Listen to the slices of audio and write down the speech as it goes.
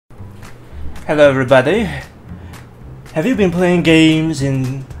Hello everybody. Have you been playing games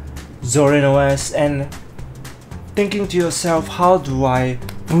in Zorin OS and thinking to yourself, how do I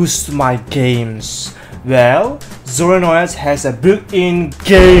boost my games? Well, Zorin OS has a built-in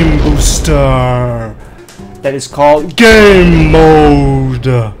game booster that is called Game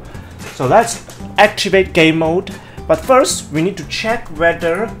Mode. So let's activate Game Mode, but first we need to check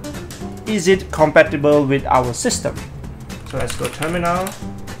whether is it compatible with our system. So let's go terminal,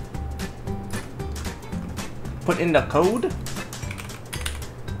 put in the code,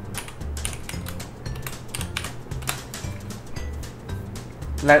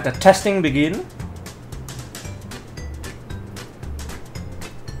 let the testing begin.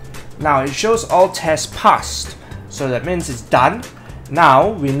 Now it shows all tests passed, so that means it's done. Now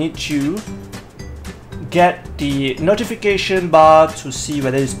we need to get the notification bar to see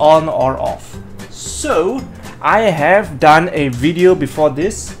whether it's on or off. So I have done a video before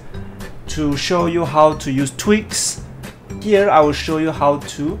this to show you how to use tweaks. Here I will show you how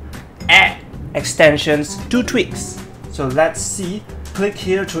to add extensions to tweaks. So let's see. Click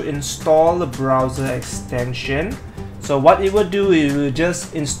here to install the browser extension. So what it will do is it will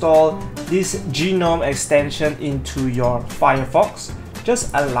just install this gnome extension into your Firefox.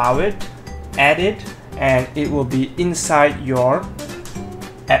 Just allow it, add it, and it will be inside your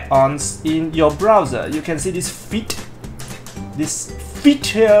add-ons in your browser. You can see this fit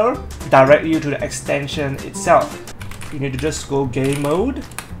here direct you to the extension itself. You need to just go game mode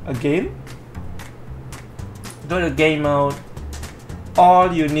again. Go to game mode.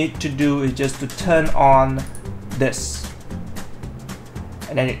 All you need to do is just to turn on this,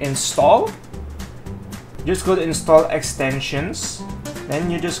 and then you install. Just go to install extensions,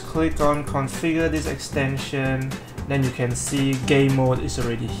 then you just click on configure this extension. Then you can see game mode is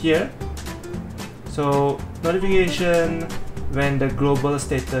already here. So notification when the global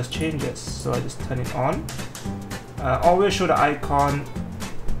status changes, so I just turn it on. Always show the icon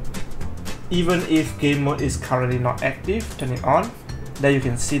even if game mode is currently not active. Turn it on. Then you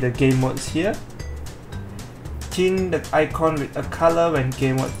can see the game mode is here. Tint the icon with a color when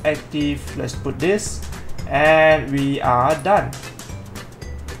game mode is active. Let's put this, and we are done.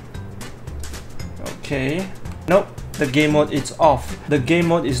 Okay. Nope, the game mode is off. The game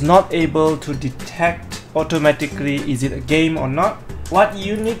mode is not able to detect automatically is it a game or not. What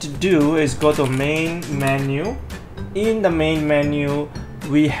you need to do is go to main menu. In the main menu,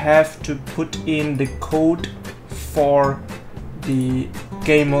 we have to put in the code for the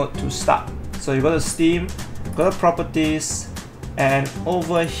game mode to start. So you go to Steam, go to properties, and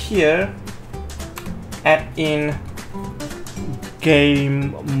over here add in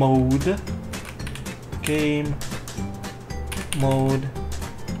game mode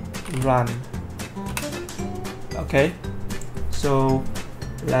run. Okay, so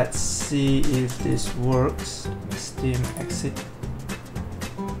let's see if this works. Steam exit,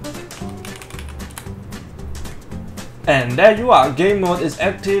 and there you are. Game mode is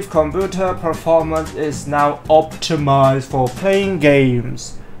active. Computer performance is now optimized for playing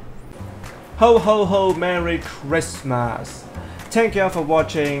games. Ho ho ho, Merry Christmas. Thank you all for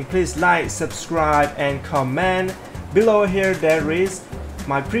watching. Please like, subscribe, and comment. Below here there is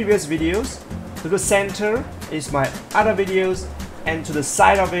my previous videos. To the center is my other videos, and to the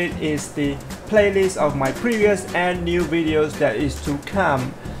side of it is the playlist of my previous and new videos that is to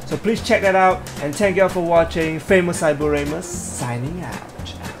come. So please check that out, and thank you all for watching. Famous Cyber Ramus signing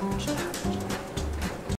out.